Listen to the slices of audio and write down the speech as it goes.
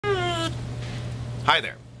Hi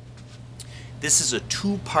there. This is a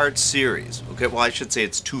two-part series. Okay, well, I should say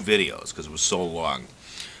it's two videos because it was so long.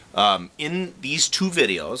 In these two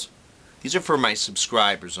videos, these are for my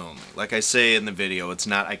subscribers only. Like I say in the video, it's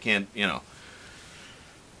not, I can't,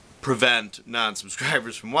 prevent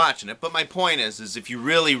non-subscribers from watching it. But my point is if you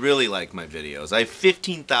really, really like my videos, I have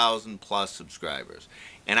 15,000 plus subscribers.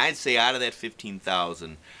 And I'd say out of that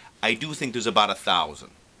 15,000, I do think there's about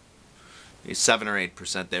 1,000. 7 or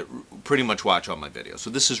 8% that pretty much watch all my videos. So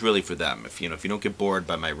this is really for them. If you don't get bored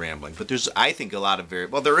by my rambling, but there's, I think, a lot of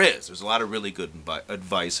there's a lot of really good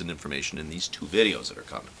advice and information in these two videos that are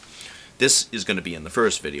coming. This is going to be in the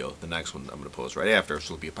first video. The next one I'm going to post right after,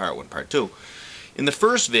 so it'll be a part 1, part 2. In the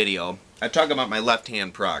first video, I talk about my left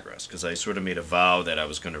hand progress because I sort of made a vow that I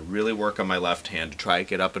was going to really work on my left hand to try to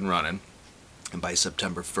get up and running. And by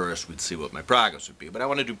September 1st, we'd see what my progress would be. But I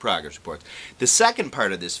want to do progress reports. The second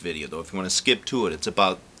part of this video, though, if you want to skip to it, it's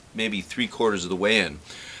about maybe 3/4 of the way in.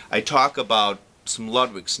 I talk about some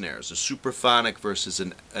Ludwig snares, a superphonic versus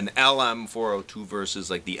an LM402 versus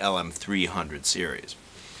like the LM300 series.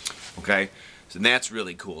 Okay? So that's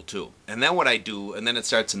really cool, too. And then what I do, and then it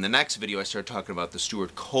starts in the next video, I start talking about the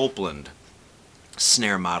Stuart Copeland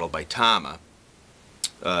snare model by Tama.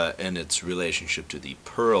 And its relationship to the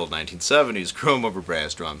Pearl 1970s chrome over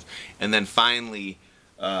brass drums. And then finally,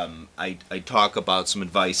 I talk about some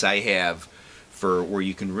advice I have for where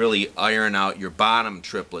you can really iron out your bottom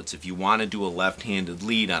triplets if you want to do a left-handed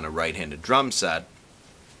lead on a right-handed drum set.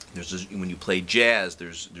 When you play jazz,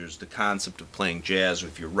 there's the concept of playing jazz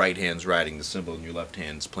if your right hand's riding the cymbal and your left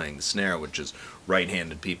hand's playing the snare, which is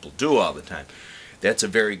right-handed people do all the time. That's a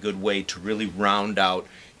very good way to really round out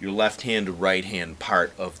your left hand to right hand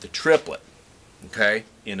part of the triplet, okay,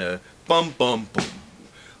 in a bum bum boom,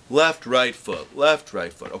 left right foot,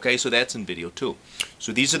 okay. So that's in video 2.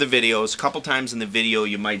 So these are the videos. A couple times in the video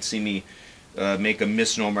you might see me make a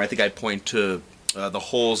misnomer. I think I point to the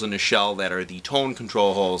holes in the shell that are the tone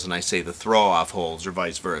control holes, and I say the throw off holes, or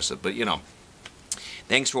vice versa. But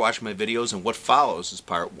thanks for watching my videos, and what follows is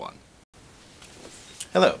part 1.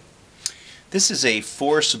 Hello. This is a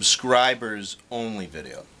for subscribers only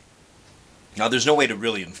video. Now there's no way to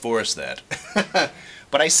really enforce that.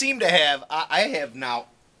 But I seem to have, I have now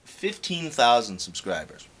 15,000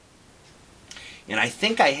 subscribers. And I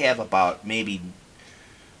think I have about maybe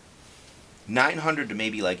 900 to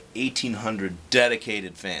maybe like 1,800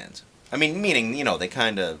 dedicated fans. I mean, meaning, they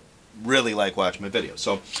kind of really like watching my videos.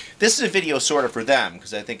 So this is a video sort of for them,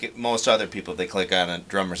 because I think most other people, if they click on it,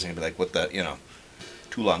 drummers are going to be like, what the,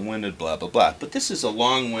 too long-winded, blah, blah, blah. But this is a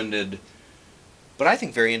long-winded, but I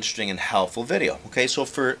think very interesting and helpful video. Okay, so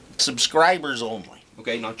for subscribers only.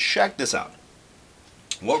 Okay, now check this out.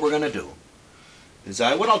 What we're going to do is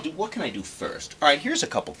what can I do first? All right, here's a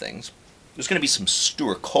couple things. There's going to be some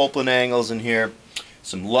Stuart Copeland angles in here,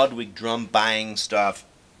 some Ludwig drum buying stuff,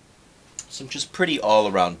 some just pretty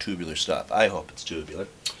all-around tubular stuff. I hope it's tubular.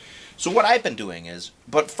 So what I've been doing is,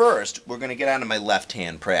 but first, we're going to get on to my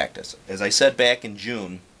left-hand practice. As I said back in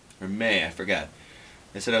June, or May, I forgot,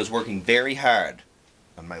 I said I was working very hard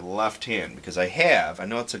on my left hand, because I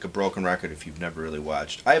know it's like a broken record if you've never really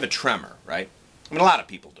watched. I have a tremor, right? I mean, a lot of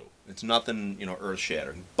people do. It's nothing,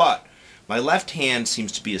 earth-shattering. But my left hand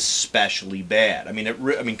seems to be especially bad. I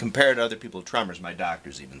mean, compared to other people's tremors, my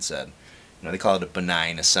doctors even said, they call it a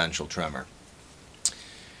benign essential tremor.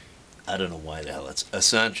 I don't know why the hell it's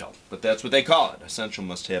essential, but that's what they call it. Essential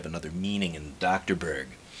must have another meaning in Dr. Berg.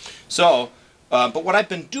 So, but what I've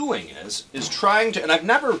been doing is trying to, and I've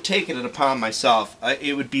never taken it upon myself.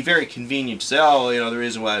 It would be very convenient to say, oh, the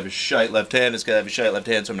reason why I have a shite left hand is because I have a shite left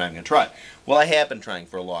hand, so I'm not even going to try. Well, I have been trying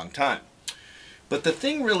for a long time. But the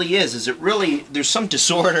thing really is there's some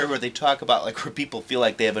disorder where they talk about, like, where people feel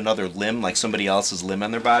like they have another limb, like somebody else's limb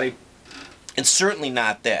on their body. It's certainly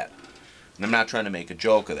not that. And I'm not trying to make a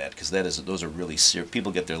joke of that, because those are really serious.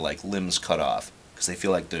 People get their limbs cut off because they feel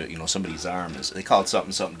like somebody's arm is. They call it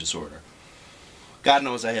something disorder. God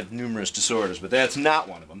knows I have numerous disorders, but that's not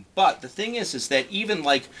one of them. But the thing is that even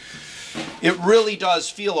it really does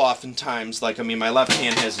feel oftentimes like, my left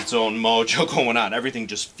hand has its own mojo going on. Everything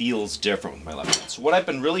just feels different with my left hand. So what I've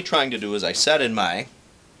been really trying to do is, I said in my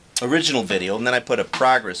original video, and then I put a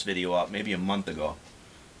progress video out maybe a month ago,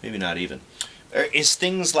 maybe not even, is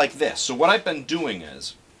things like this. So what I've been doing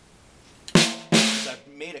is I've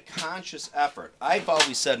made a conscious effort. I've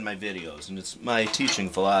always said in my videos, and it's my teaching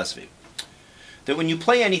philosophy, that when you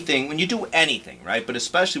play anything, when you do anything, right, but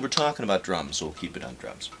especially we're talking about drums, so we'll keep it on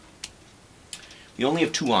drums. We only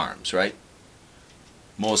have 2 arms, right?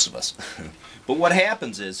 Most of us. But what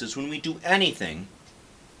happens is when we do anything,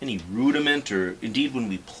 any rudiment, or indeed when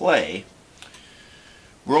we play,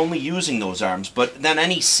 we're only using those arms. But then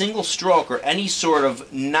any single stroke or any sort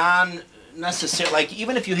of non-necessary, like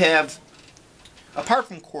even if you have, apart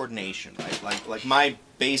from coordination, right? Like my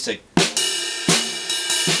basic.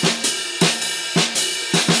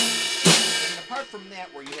 From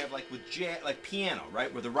that, where you have like with like piano,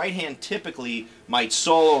 right, where the right hand typically might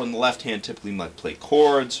solo and the left hand typically might play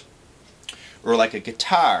chords, or like a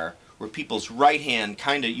guitar where people's right hand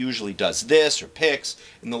kind of usually does this or picks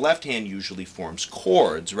and the left hand usually forms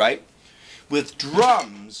chords, right? With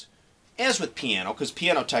drums, as with piano, because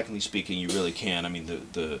piano technically speaking you really can, I mean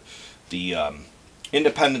the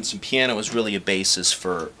independence in piano is really a basis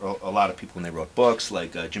for a lot of people when they wrote books,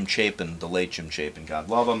 like Jim Chapin, the late Jim Chapin, God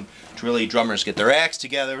love him. To really drummers get their acts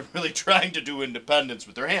together, really trying to do independence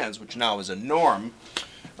with their hands, which now is a norm,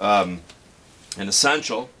 and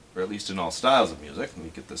essential, or at least in all styles of music. Let me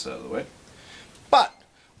get this out of the way. But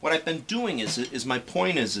what I've been doing is my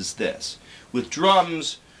point is this: with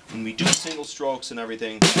drums, when we do single strokes and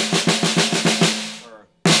everything.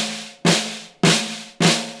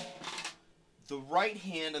 The right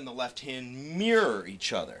hand and the left hand mirror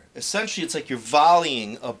each other. Essentially, it's like you're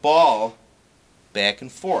volleying a ball back and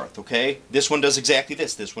forth, okay? This one does exactly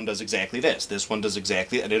this, this one does exactly this, this one does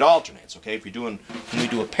exactly, and it alternates, okay? If you're doing, when we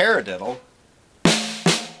do a paradiddle,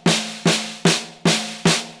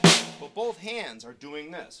 well, both hands are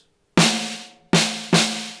doing this.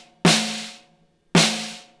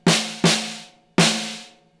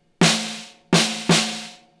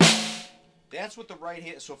 That's what the right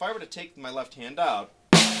hand, so if I were to take my left hand out,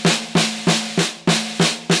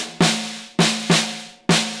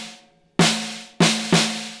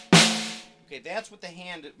 okay, that's what the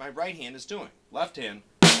hand, my right hand is doing. Left hand.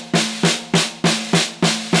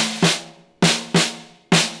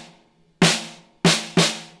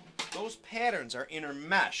 Those patterns are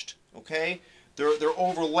intermeshed, okay? They're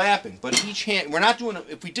overlapping, but each hand, we're not doing it,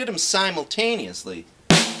 if we did them simultaneously,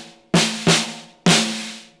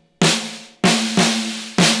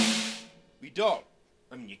 don't.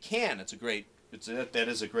 I mean, you can. It's a great. That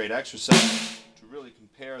is a great exercise to really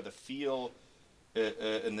compare the feel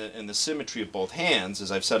and the symmetry of both hands,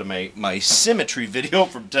 as I've said in my symmetry video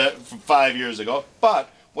from 5 years ago. But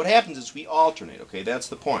what happens is we alternate. Okay, that's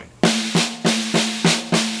the point.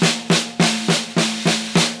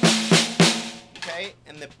 Okay,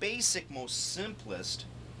 and the basic, most simplistic,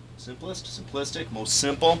 most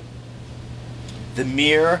simple, the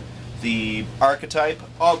mirror. The archetype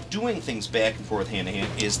of doing things back and forth hand to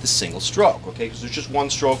hand is the single stroke, okay? Because there's just one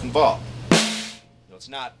stroke involved. No, it's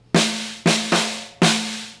not.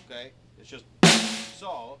 Okay? It's just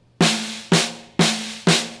so.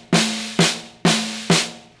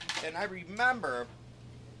 And I remember,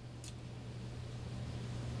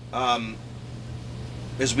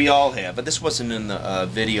 as we all have, but this wasn't in the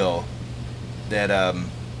video that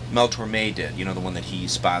Mel Torme did, you know, the one that he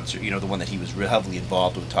sponsored, you know, the one that he was heavily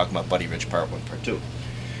involved with, talking about Buddy Rich Part 1, Part 2.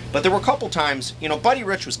 But there were a couple times, you know, Buddy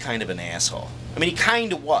Rich was kind of an asshole. I mean, he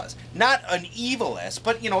kind of was. Not an evil ass,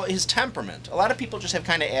 but, you know, his temperament. A lot of people just have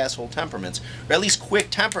kind of asshole temperaments, or at least quick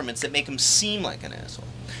temperaments that make him seem like an asshole.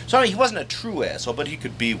 So, I mean, he wasn't a true asshole, but he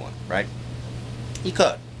could be one, right? He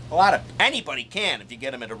could. Anybody can if you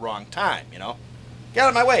get him at a wrong time, you know? Get out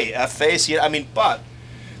of my way, F-face. I mean, but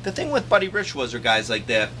the thing with Buddy Rich was, or guys like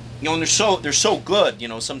that, you know, and they're so good, you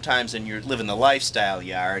know, sometimes, and you're living the lifestyle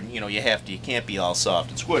you are, and, you know, you can't be all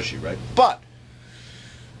soft and squishy, right? But,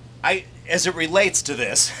 as it relates to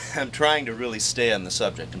this, I'm trying to really stay on the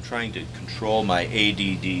subject. I'm trying to control my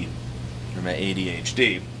ADD, or my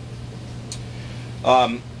ADHD,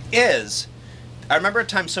 I remember a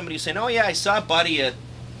time somebody was saying, oh yeah, I saw Buddy at,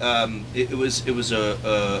 it was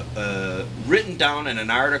written down in an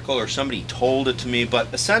article, or somebody told it to me,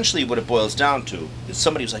 but essentially what it boils down to is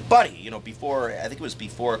somebody was like, Buddy, you know, before, I think it was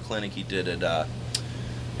before a clinic he did at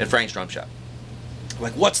Frank's Drum Shop.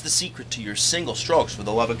 Like, what's the secret to your single strokes, for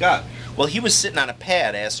the love of God? Well, he was sitting on a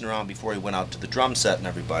pad assing around before he went out to the drum set and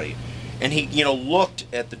everybody. And he, you know, looked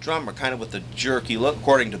at the drummer kind of with a jerky look,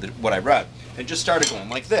 according to what I read, and just started going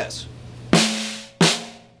like this.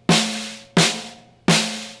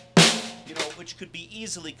 Which could be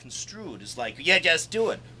easily construed as like, yeah, just do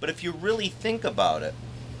it. But if you really think about it,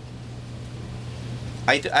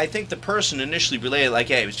 I think the person initially related like,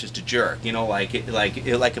 hey, he was just a jerk. You know, like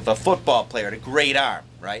if a football player had a great arm,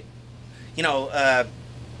 right? You know,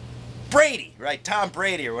 Brady, right? Tom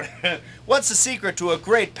Brady or whatever. What's the secret to a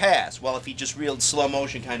great pass? Well, if he just real slow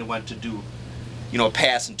motion kind of went to do, you know, a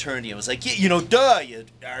pass and turned, it was like, yeah, you know, duh, you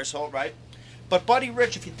arsehole, right? But Buddy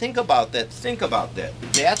Rich, if you think about that,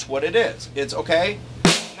 that's what it is. It's okay.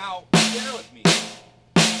 Now, bear with me.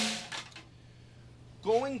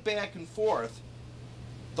 Going back and forth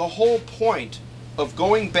the whole point of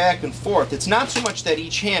going back and forth, it's not so much that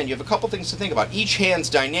each hand, you have a couple things to think about. Each hand's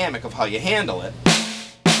dynamic of how you handle it.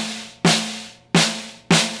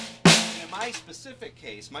 And in my specific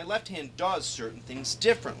case, my left hand does certain things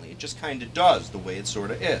differently. It just kind of does the way it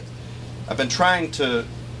sort of is. I've been trying to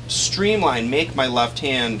streamline, make my left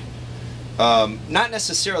hand not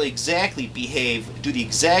necessarily exactly do the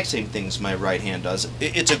exact same things my right hand does.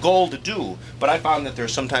 It's a goal to do, but I found that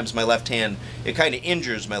there's sometimes my left hand, it kind of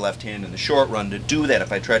injures my left hand in the short run to do that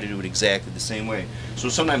if I try to do it exactly the same way. So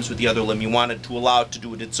sometimes with the other limb you want it to allow it to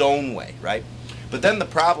do it its own way, right? But then the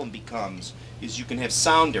problem becomes is you can have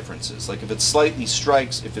sound differences. Like if it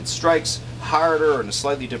strikes harder or in a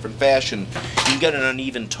slightly different fashion, you can get an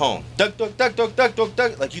uneven tone. Duck, duck, duck, duck, duck, duck,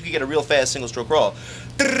 duck. Like you could get a real fast single stroke roll.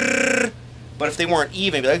 But if they weren't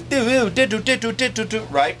even, it'd be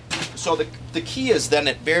like, right? So the key is then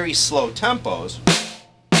at very slow tempos,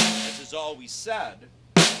 as is always said,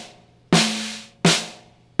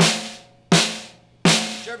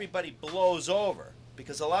 which everybody blows over.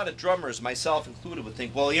 Because a lot of drummers, myself included, would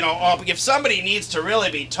think, well, you know, oh, if somebody needs to really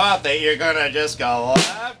be taught that you're going to just go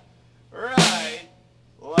left, right,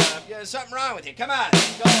 left. Yeah, there's something wrong with you. Come on. Go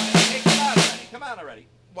on. Hey, come on already. Come on already.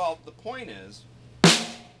 Well, the point is,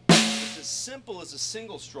 it's as simple as a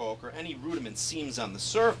single stroke or any rudiment seems on the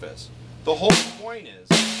surface. The whole point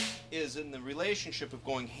is in the relationship of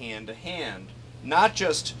going hand to hand, not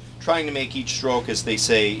just trying to make each stroke, as they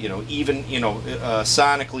say, you know, even, you know,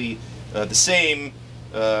 sonically the same,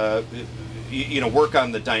 you know, work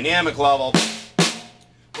on the dynamic level,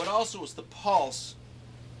 but also is the pulse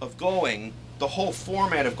of going, the whole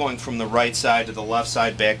format of going from the right side to the left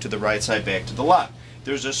side, back to the right side, back to the left.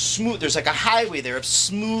 There's like a highway there of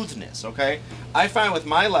smoothness, okay? I find with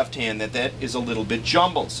my left hand that is a little bit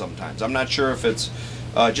jumbled sometimes. I'm not sure if it's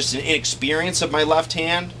just an inexperience of my left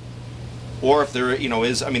hand, or if there, you know,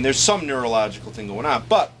 is, I mean, there's some neurological thing going on,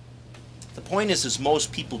 but the point is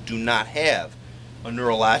most people do not have a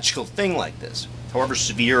neurological thing like this, however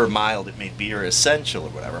severe or mild it may be, or essential or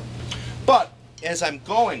whatever. But as I'm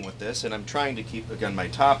going with this, and I'm trying to keep, again, my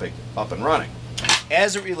topic up and running,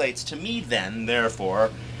 as it relates to me then,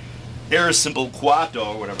 therefore, irascible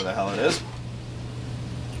quato, or whatever the hell it is,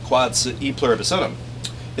 quads e pluribus,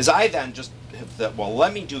 is I then just have that, well,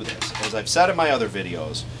 let me do this. As I've said in my other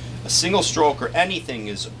videos, a single stroke or anything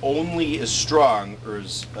is only as strong or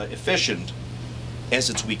as efficient as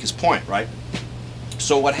its weakest point, right?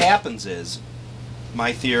 So what happens is,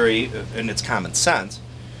 my theory, and it's common sense,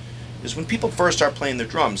 is when people first start playing their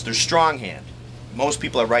drums, they're strong hand. Most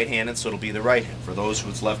people are right-handed, so it'll be their right hand. For those who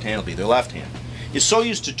it's left hand, it'll be their left hand. You're so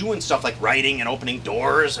used to doing stuff like writing and opening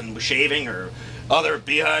doors and shaving or other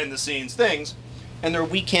behind-the-scenes things, and their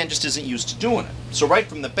weak hand just isn't used to doing it. So right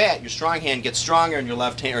from the bat, your strong hand gets stronger, and your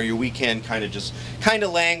left hand or your weak hand kind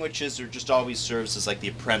of languishes, or just always serves as like the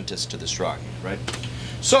apprentice to the strong hand, right?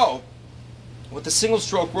 So with the single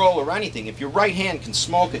stroke roll or anything, if your right hand can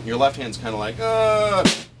smoke it and your left hand's kind of like,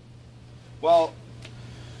 well,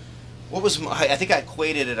 what was I think I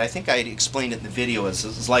equated it, I think I explained it in the video,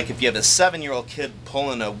 it's like if you have a 7-year-old kid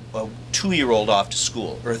pulling a 2-year-old off to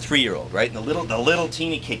school, or a 3-year-old, right? And the little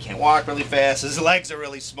teeny kid can't walk really fast, his legs are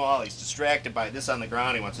really small, he's distracted by this on the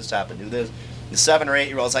ground, he wants to stop and do this. The 7 or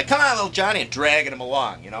 8-year-old's like, come on little Johnny, and dragging him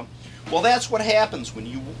along, you know? Well, that's what happens when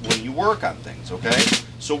you work on things, okay?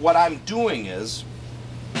 So what I'm doing is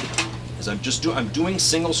I'm doing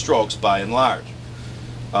single strokes by and large,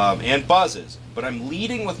 and buzzes. But I'm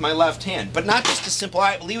leading with my left hand, but not just a simple, all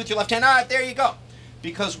right, lead with your left hand, all right, there you go.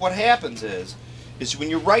 Because what happens is when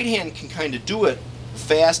your right hand can kind of do it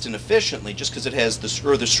fast and efficiently, just because it has the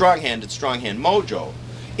strong hand mojo,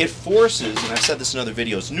 it forces, and I've said this in other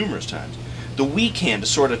videos numerous times, the weak hand to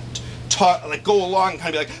sort of like go along and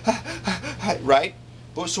kind of be like, right?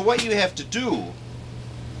 But so what you have to do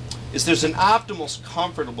is there's an optimal,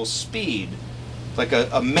 comfortable speed, like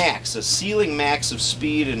a ceiling max of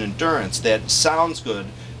speed and endurance that sounds good,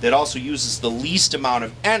 that also uses the least amount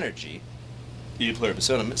of energy. Is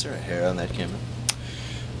there a hair on that camera?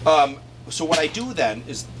 So what I do then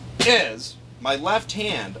is my left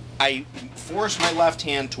hand, I force my left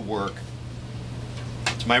hand to work,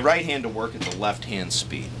 my right hand to work at the left hand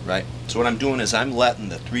speed, right? So what I'm doing is I'm letting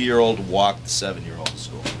the 3-year-old walk the 7-year-old to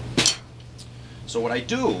school. So what I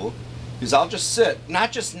do is I'll just sit,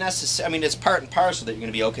 not just necessary, I mean, it's part and parcel that you're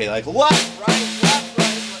going to be okay, like left,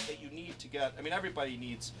 right, that you need to get, I mean, everybody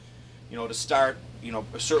needs, you know, to start, you know,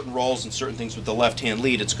 certain rolls and certain things with the left-hand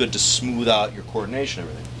lead. It's good to smooth out your coordination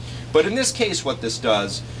and everything. But in this case, what this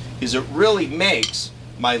does is it really makes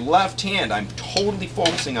my left hand, I'm totally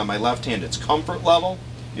focusing on my left hand, its comfort level,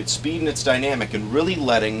 its speed and its dynamic, and really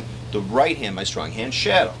letting the right hand, my strong hand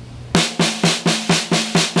shadow.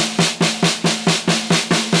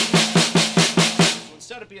 So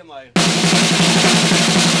instead of being like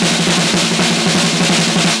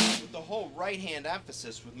with the whole right hand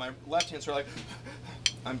emphasis, with my left hand sort of like,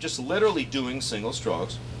 I'm just literally doing single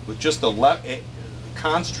strokes with just the left,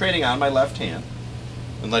 concentrating on my left hand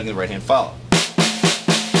and letting the right hand follow.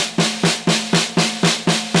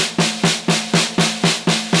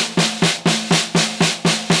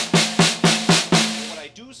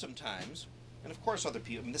 Sometimes, and of course other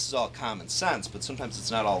people, I mean, this is all common sense, but sometimes it's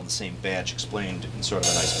not all in the same batch explained in sort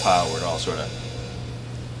of a nice pile where it all sort of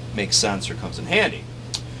makes sense or comes in handy,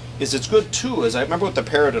 is it's good too, as I remember with the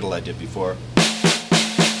paradiddle I did before.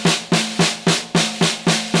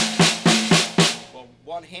 Well,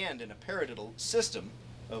 one hand in a paradiddle system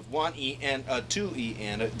of 1 E and 2 E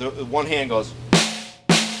and the one hand goes 1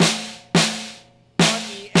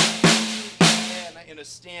 E and 2 E and in a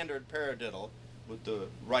standard paradiddle with the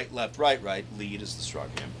right, left, right, right, lead is the strong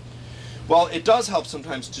hand. Well, it does help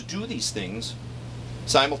sometimes to do these things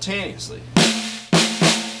simultaneously.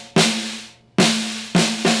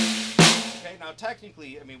 Okay, now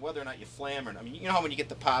technically, I mean, whether or not you flam or not, I mean, you know how when you get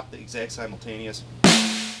the pop, the exact simultaneous?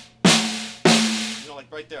 You know,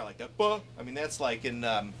 like right there, like that, I mean, that's like in,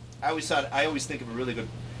 I always think of a really good,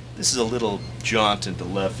 this is a little jaunt into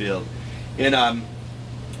left field, in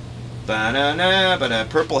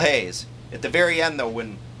Purple Haze. At the very end, though,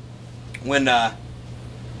 when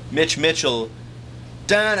Mitch Mitchell,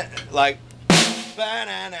 like,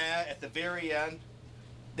 at the very end,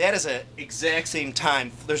 that is a exact same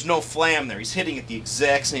time. There's no flam there. He's hitting at the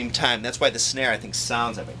exact same time. That's why the snare, I think,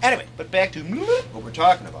 sounds that way. Anyway, but back to what we're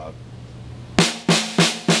talking about.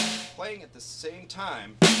 Playing at the same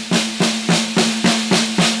time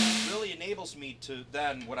really enables me to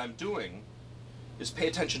then, what I'm doing is pay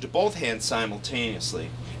attention to both hands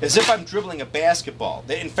simultaneously, as if I'm dribbling a basketball.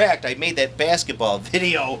 In fact, I made that basketball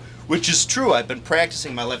video, which is true. I've been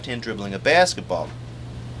practicing my left hand dribbling a basketball.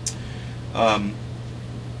 And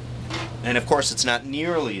of course, it's not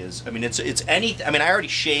nearly as, I mean, it's any, I mean, I already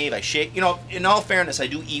shave, you know, in all fairness, I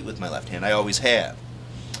do eat with my left hand. I always have.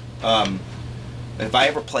 If I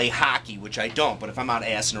ever play hockey, which I don't, but if I'm out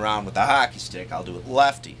assing around with a hockey stick, I'll do it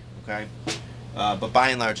lefty, okay? But by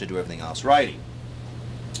and large, I do everything else righty.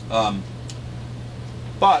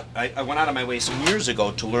 But I went out of my way some years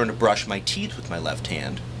ago to learn to brush my teeth with my left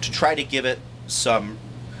hand, to try to give it some,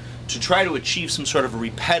 to try to achieve some sort of a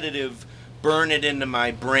repetitive, burn it into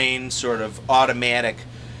my brain sort of automatic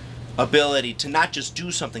ability to not just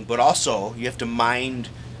do something, but also you have to mind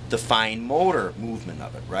the fine motor movement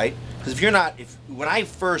of it, right? Because if you're not, when I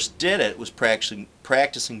first did it, was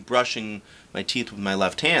practicing brushing my teeth with my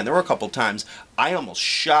left hand, there were a couple times I almost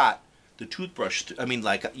shot the toothbrush. I mean,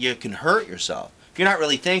 like, you can hurt yourself if you're not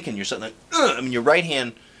really thinking. You're something like, I mean, your right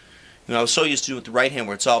hand, you know, I was so used to doing it with the right hand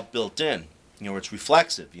where it's all built in, you know, where it's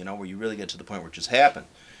reflexive, you know, where you really get to the point where it just happened.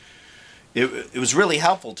 It was really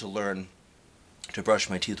helpful to learn to brush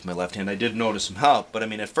my teeth with my left hand. I did notice some help, but I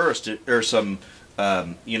mean, at first, you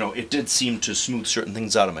know, it did seem to smooth certain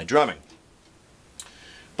things out of my drumming.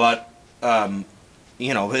 But,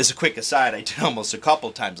 you know, as a quick aside, I did almost a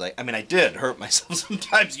couple times. I mean, I did hurt myself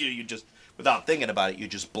sometimes. You just, without thinking about it, you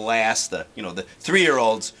just blast the, you know, the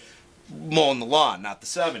 3-year-olds mowing the lawn, not the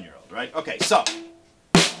 7-year-old, right? Okay, so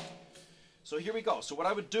here we go. So what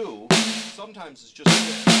I would do sometimes is just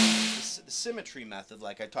the symmetry method,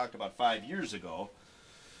 like I talked about 5 years ago.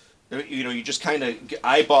 You know, you just kind of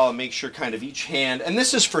eyeball and make sure kind of each hand, and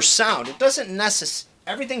this is for sound. It doesn't necessarily,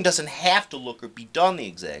 everything doesn't have to look or be done the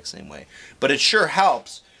exact same way, but it sure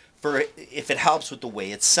helps if it helps with the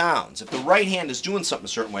way it sounds. If the right hand is doing something a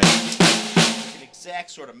certain way, an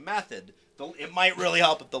exact sort of method, it might really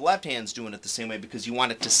help if the left hand's doing it the same way, because you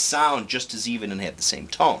want it to sound just as even and have the same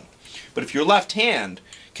tone. But if your left hand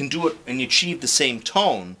can do it and achieve the same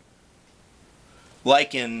tone,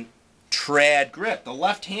 like in trad grip, the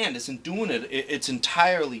left hand isn't doing it, it's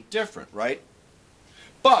entirely different, right?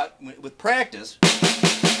 But with practice, and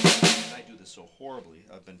I do this so horribly,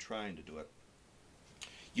 I've been trying to do it,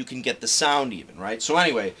 you can get the sound even, right? So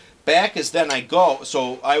anyway, back is then I go,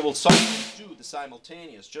 so I will sometimes do the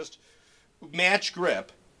simultaneous, just match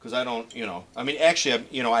grip, because I don't, you know, I mean,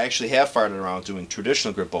 actually, I actually have farted around doing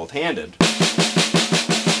traditional grip both-handed.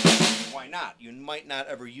 Why not? You might not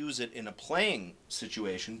ever use it in a playing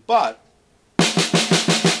situation, but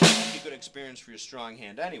it's a good experience for your strong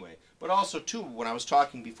hand anyway. But also, too, when I was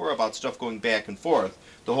talking before about stuff going back and forth,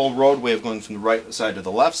 the whole roadway of going from the right side to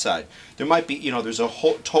the left side, there might be, you know, there's a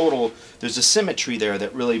whole there's a symmetry there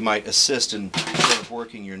that really might assist in sort of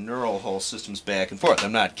working your neural whole systems back and forth.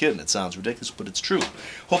 I'm not kidding. It sounds ridiculous, but it's true.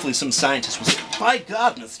 Hopefully some scientist will say, by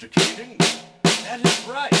God, Mr. Keating, that is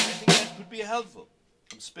right. I think that could be helpful.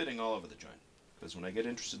 I'm spitting all over the joint. Because when I get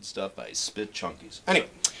interested in stuff, I spit chunkies. Anyway,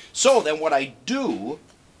 so then what I do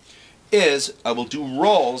is I will do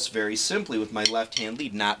rolls very simply with my left-hand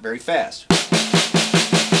lead, not very fast.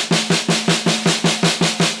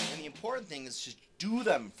 And the important thing is to do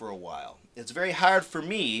them for a while. It's very hard for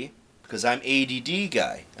me because I'm ADD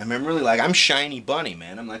guy. I'm really like, I'm shiny bunny,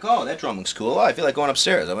 man. I'm like, oh, that drum looks cool. Oh, I feel like going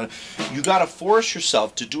upstairs. You got to force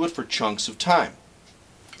yourself to do it for chunks of time.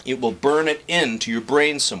 It will burn it into your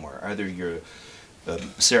brain somewhere, either your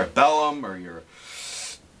cerebellum or your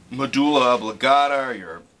medulla oblongata or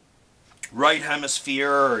your right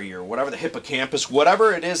hemisphere or your whatever, the hippocampus,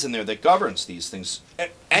 whatever it is in there that governs these things.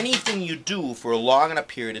 Anything you do for a long enough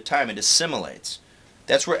period of time, it assimilates.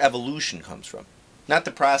 That's where evolution comes from. Not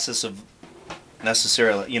the process of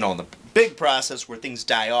necessarily, you know, the big process where things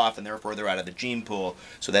die off and therefore they're out of the gene pool,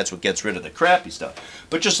 so that's what gets rid of the crappy stuff.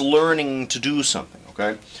 But just learning to do something,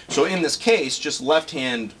 okay? So in this case, just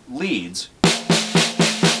left-hand leads,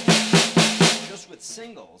 just with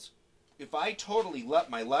singles, if I totally let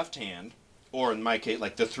my left hand, or in my case,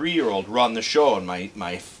 like the 3-year-old run the show, and my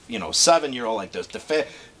you know, 7-year-old like this,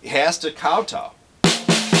 has to kowtow.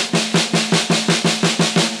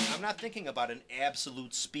 I'm not thinking about an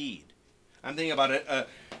absolute speed. I'm thinking about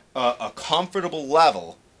a comfortable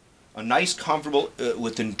level, a nice comfortable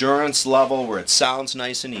with endurance level where it sounds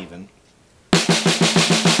nice and even.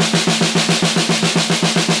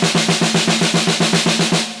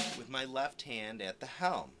 With my left hand at the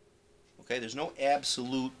helm. Okay, there's no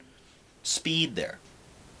absolute speed there.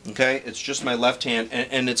 Okay, it's just my left hand,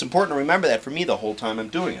 and it's important to remember that for me the whole time I'm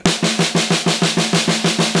doing it.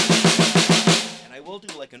 And I will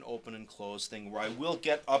do like an open and close thing where I will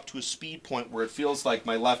get up to a speed point where it feels like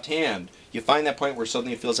my left hand, you find that point where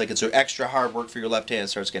suddenly it feels like it's extra hard work for your left hand and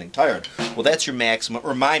starts getting tired. Well, that's your maximum,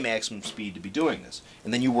 or my maximum speed to be doing this.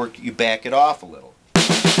 And then you back it off a little.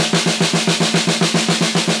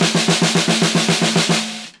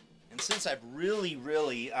 Since I've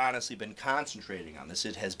really honestly been concentrating on this,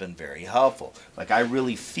 it has been very helpful. Like, I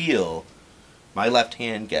really feel my left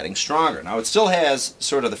hand getting stronger. Now, it still has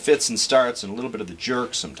sort of the fits and starts and a little bit of the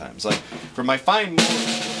jerk sometimes. Like, for my fine motor,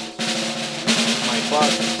 my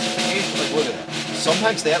buttons, like, look at that.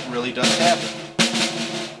 Sometimes that really does happen.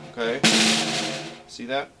 Okay? See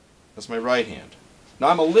that? That's my right hand. Now,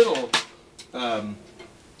 I'm a little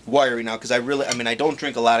wiry now because I don't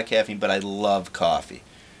drink a lot of caffeine, but I love coffee.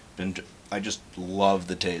 And I just love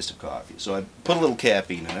the taste of coffee. So I put a little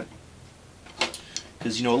caffeine in it.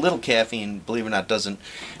 Because, you know, a little caffeine, believe it or not, doesn't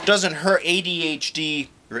hurt ADHD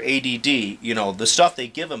or ADD. You know, the stuff they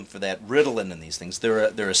give them for that Ritalin and these things, they're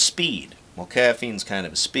a speed. Well, caffeine's kind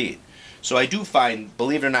of a speed. So I do find,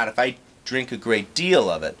 believe it or not, if I drink a great deal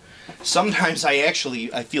of it, sometimes I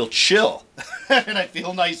feel chill. And I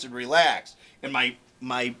feel nice and relaxed. And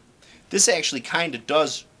this actually kind of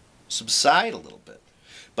does subside a little bit.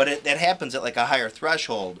 But that happens at like a higher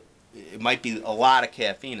threshold. It might be a lot of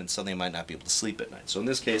caffeine and suddenly I might not be able to sleep at night. So in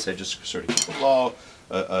this case, I just sort of keep it low.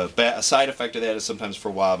 A side effect of that is sometimes for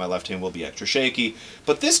a while my left hand will be extra shaky.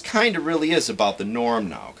 But this kind of really is about the norm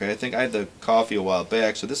now. Okay, I think I had the coffee a while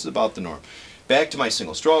back, so this is about the norm. Back to my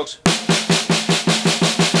single strokes.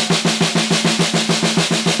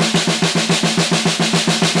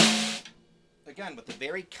 Again, with a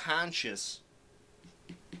very conscious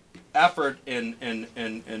effort and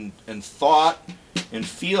thought and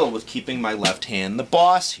feel with keeping my left hand the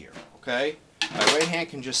boss here, okay? My right hand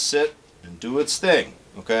can just sit and do its thing,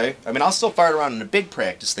 okay? I mean, I'll still fire it around in a big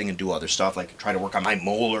practice thing and do other stuff, like try to work on my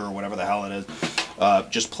molar or whatever the hell it is,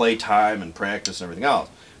 just play time and practice and everything else.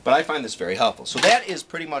 But I find this very helpful. So that is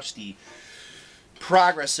pretty much the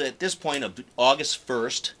progress at this point of August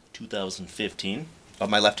 1st, 2015 of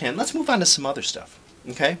my left hand. Let's move on to some other stuff,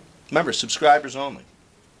 okay? Remember, subscribers only.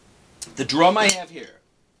 The drum I have here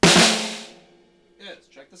is,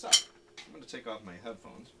 check this out. I'm going to take off my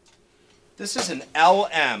headphones. This is an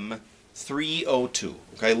LM302.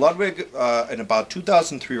 Okay, Ludwig in about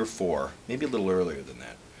 2003 or 4, maybe a little earlier than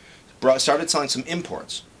that, started selling some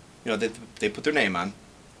imports. You know, they put their name on.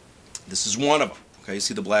 This is one of them. Okay, you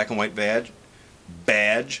see the black and white badge?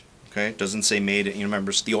 Okay, it doesn't say made in, you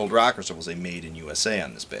remember the old rockers will say made in USA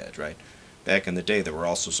on this badge, right? Back in the day, there were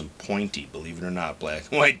also some pointy, believe it or not, black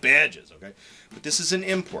and white badges, okay? But this is an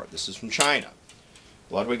import. This is from China.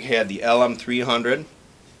 Ludwig had the LM300,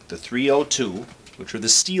 the 302, which are the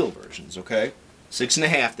steel versions, okay?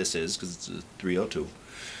 6.5 this is, because it's a 302.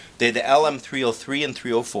 They had the LM303 and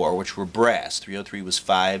 304, which were brass. 303 was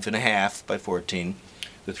 5.5 by 14.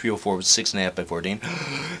 The 304 was 6.5 by 14.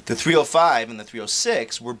 The 305 and the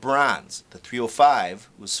 306 were bronze. The 305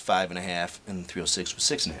 was 5.5 and the 306 was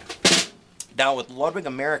 6.5. Now with Ludwig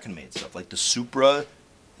American made stuff like the Supraphonics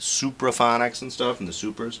and stuff, and the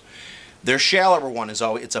Supers, their shallower one is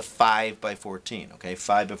always, it's a 5 by 14, okay?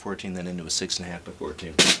 5 by 14, then into a 6.5 by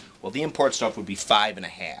 14. Well, the import stuff would be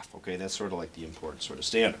 5.5, okay? That's sort of like the import sort of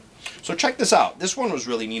standard. So check this out. This one was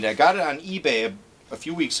really neat. I got it on eBay a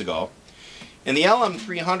few weeks ago. In the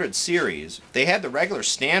LM300 series, they had the regular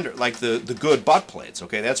standard, like the good butt plates,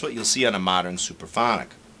 okay? That's what you'll see on a modern Supraphonic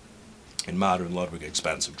and modern Ludwig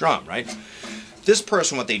expensive drum, right? This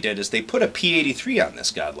person, what they did is they put a P83 on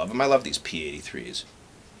this. God love them. I love these P83s.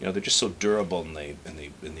 You know, they're just so durable, and they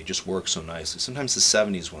just work so nicely. Sometimes the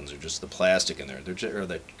 70s ones are just the plastic in there, or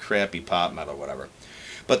the crappy pop metal, whatever.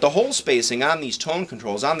 But the hole spacing on these tone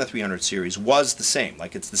controls on the 300 series was the same.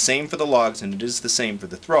 Like, it's the same for the lugs, and it is the same for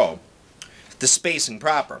the throw. The spacing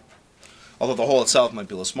proper. Although the hole itself might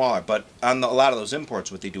be a little smaller. But on a lot of those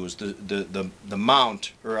imports, what they do is the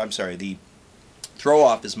mount, or I'm sorry, the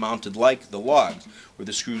throw-off is mounted like the lugs, where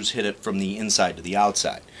the screws hit it from the inside to the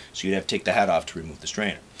outside. So you'd have to take the head off to remove the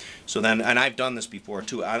strainer. So then, and I've done this before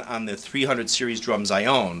too, on the 300 series drums I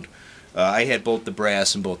owned, I had both the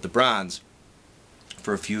brass and both the bronze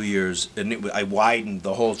for a few years, and I widened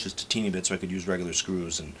the holes just a teeny bit so I could use regular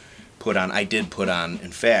screws and put on, I did put on,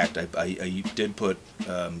 in fact, I did put,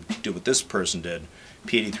 did what this person did,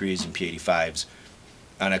 P83s and P85s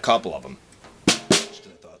on a couple of them. Just 'cause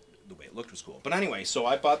I thought the way it looked was cool. But anyway, so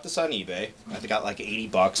I bought this on eBay. I think I got like 80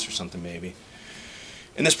 bucks or something maybe.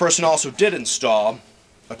 And this person also did install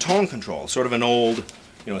a tone control, sort of an old,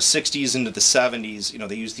 you know, 60s into the 70s, you know,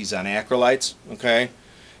 they use these on acrylites, okay?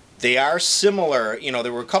 They are similar, you know,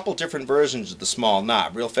 there were a couple different versions of the small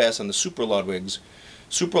knob. Real fast on the Super Ludwigs,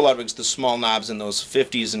 the small knobs in those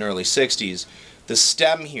 50s and early 60s. The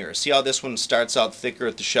stem here, see how this one starts out thicker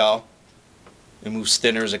at the shell? It moves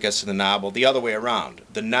thinner as it gets to the knob. Well, the other way around.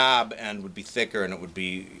 The knob end would be thicker, and it would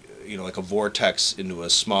be, you know, like a vortex into a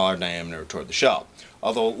smaller diameter toward the shell.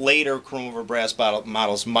 Although later chrome over brass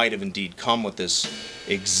models might have indeed come with this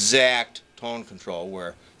exact tone control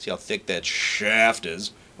where, see how thick that shaft is,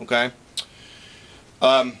 okay?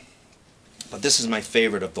 But this is my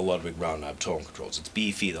favorite of the Ludwig round knob tone controls. It's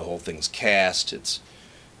beefy, the whole thing's cast, it's,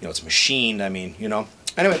 you know, it's machined, I mean, you know.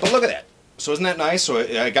 Anyway, but look at that. So isn't that nice? So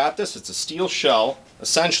I got this, it's a steel shell,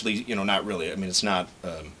 essentially, you know, not really, I mean, it's not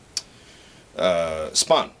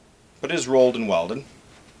spun, but it is rolled and welded.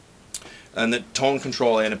 And the tone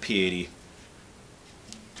control and a P83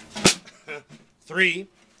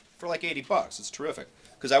 for like 80 bucks. It's terrific.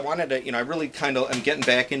 Because I wanted to, you know, I really kind of, I'm getting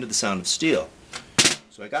back into the sound of steel.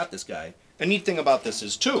 So I got this guy. A neat thing about this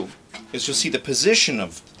is, too, is you'll see the position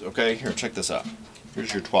of, okay, here, check this out.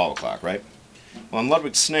 Here's your 12 o'clock, right? Well, on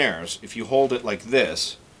Ludwig snares, if you hold it like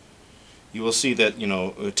this, you will see that, you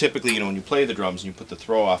know, typically, you know, when you play the drums and you put the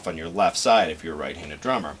throw off on your left side if you're a right-handed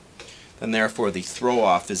drummer, then therefore the throw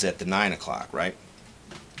off is at the 9 o'clock, right?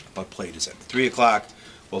 Butt plate is at the 3 o'clock.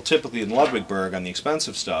 Well, typically in Ludwigburg on the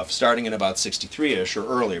expensive stuff, starting in about 63-ish or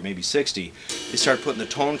earlier, maybe 60, they start putting the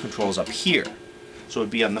tone controls up here. So it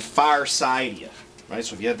would be on the far side of you, right?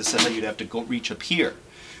 So if you had the set, you'd have to go reach up here.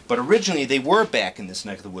 But originally they were back in this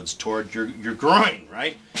neck of the woods toward your groin,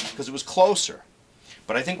 right? Because it was closer.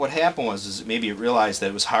 But I think what happened was maybe it realized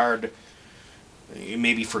that it was hard,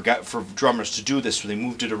 maybe for drummers to do this, so they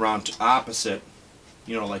moved it around to opposite,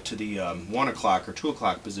 you know, like to the 1 o'clock or 2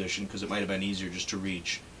 o'clock position, because it might have been easier just to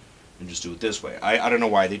reach and just do it this way. I don't know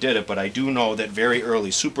why they did it, but I do know that very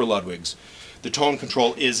early Super Ludwigs, the tone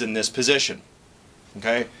control is in this position,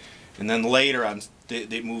 okay? And then later on,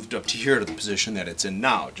 they moved up to here to the position that it's in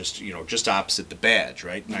now, just, you know, just opposite the badge,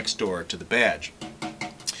 right, next door to the badge.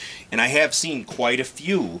 And I have seen quite a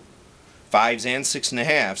few 5s and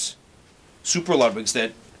 6.5s Super Ludwigs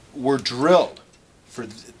that were drilled for.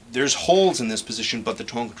 There's holes in this position, but the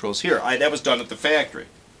tone control's here. That was done at the factory.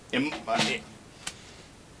 It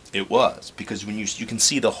was, because when you can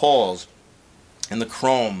see the holes and the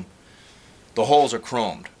chrome. The holes are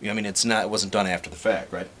chromed. I mean, it wasn't done after the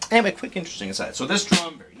fact, right? Anyway, quick interesting aside. So this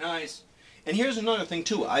drum, very nice. And here's another thing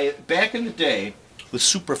too. Back in the day with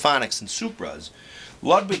Supraphonics and Supras,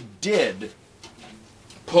 Ludwig did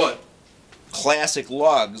put classic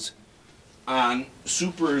lugs on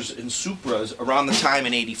Supers and Supras around the time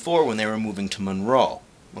in '84 when they were moving to Monroe,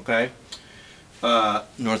 okay,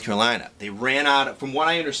 North Carolina. They ran out. From what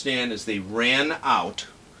I understand, is they ran out.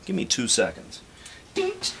 Give me 2 seconds.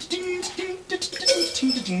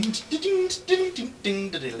 Okay.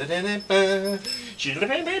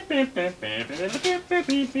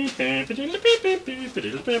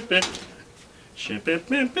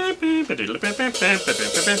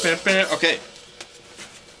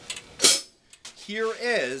 Here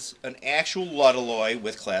is an actual Ludwig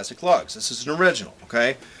with classic lugs. This is an original,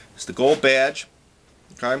 okay? It's the gold badge,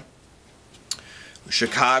 okay?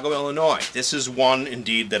 Chicago, Illinois. This is one,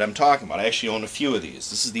 indeed, that I'm talking about. I actually own a few of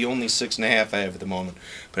these. This is the only 6.5 I have at the moment,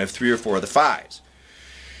 but I have 3 or 4 of the 5s.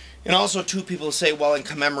 And also, too, people say, well, in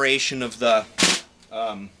commemoration of the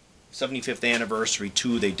 75th anniversary,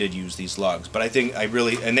 too, they did use these lugs. But I think,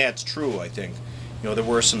 and that's true, I think. You know, there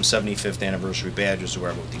were some 75th anniversary badges or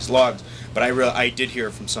whatever with these lugs, but I did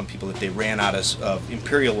hear from some people that they ran out of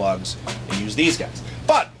Imperial lugs and used these guys.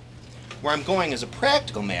 But where I'm going as a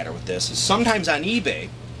practical matter with this is sometimes on eBay,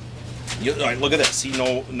 look at this. See,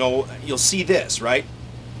 you'll see this, right?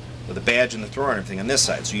 With the badge and the thrower and everything on this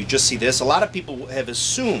side. So you just see this. A lot of people have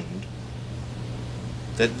assumed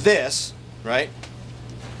that this, right,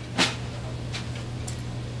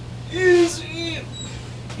 is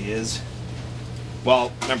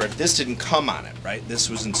well, remember, this didn't come on it, right? This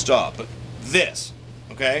was installed, but this,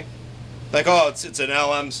 okay? Like, oh, it's an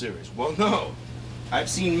LM series. Well, no. I've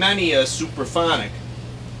seen many a Superphonic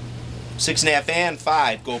 6.5 and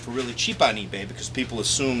 5 go for really cheap on eBay because people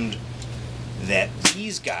assumed that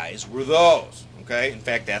these guys were those, okay? In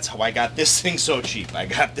fact, that's how I got this thing so cheap. I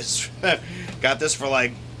got this for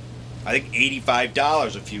like, I think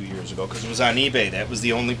 $85 a few years ago because it was on eBay. That was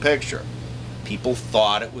the only picture. People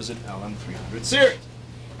thought it was an LM300 series.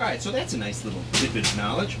 Alright, so that's a nice little tidbit of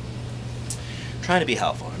knowledge. I'm trying to be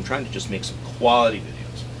helpful. I'm trying to just make some quality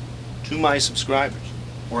videos to my subscribers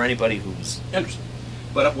or anybody who's interested.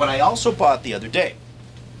 But what I also bought the other day,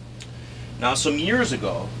 now some years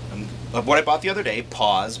ago, what I bought the other day,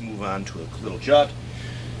 pause, move on to a little jut,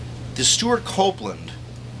 the Stuart Copeland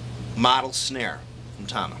model snare from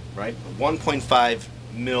Tama, right? A 1.5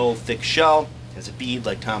 mil thick shell, has a bead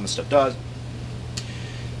like Tama stuff does.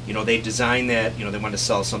 You know, they designed that, you know, they wanted to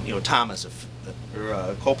sell some, you know, Tama's,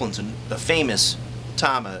 Copeland's a famous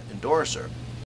Tama endorser.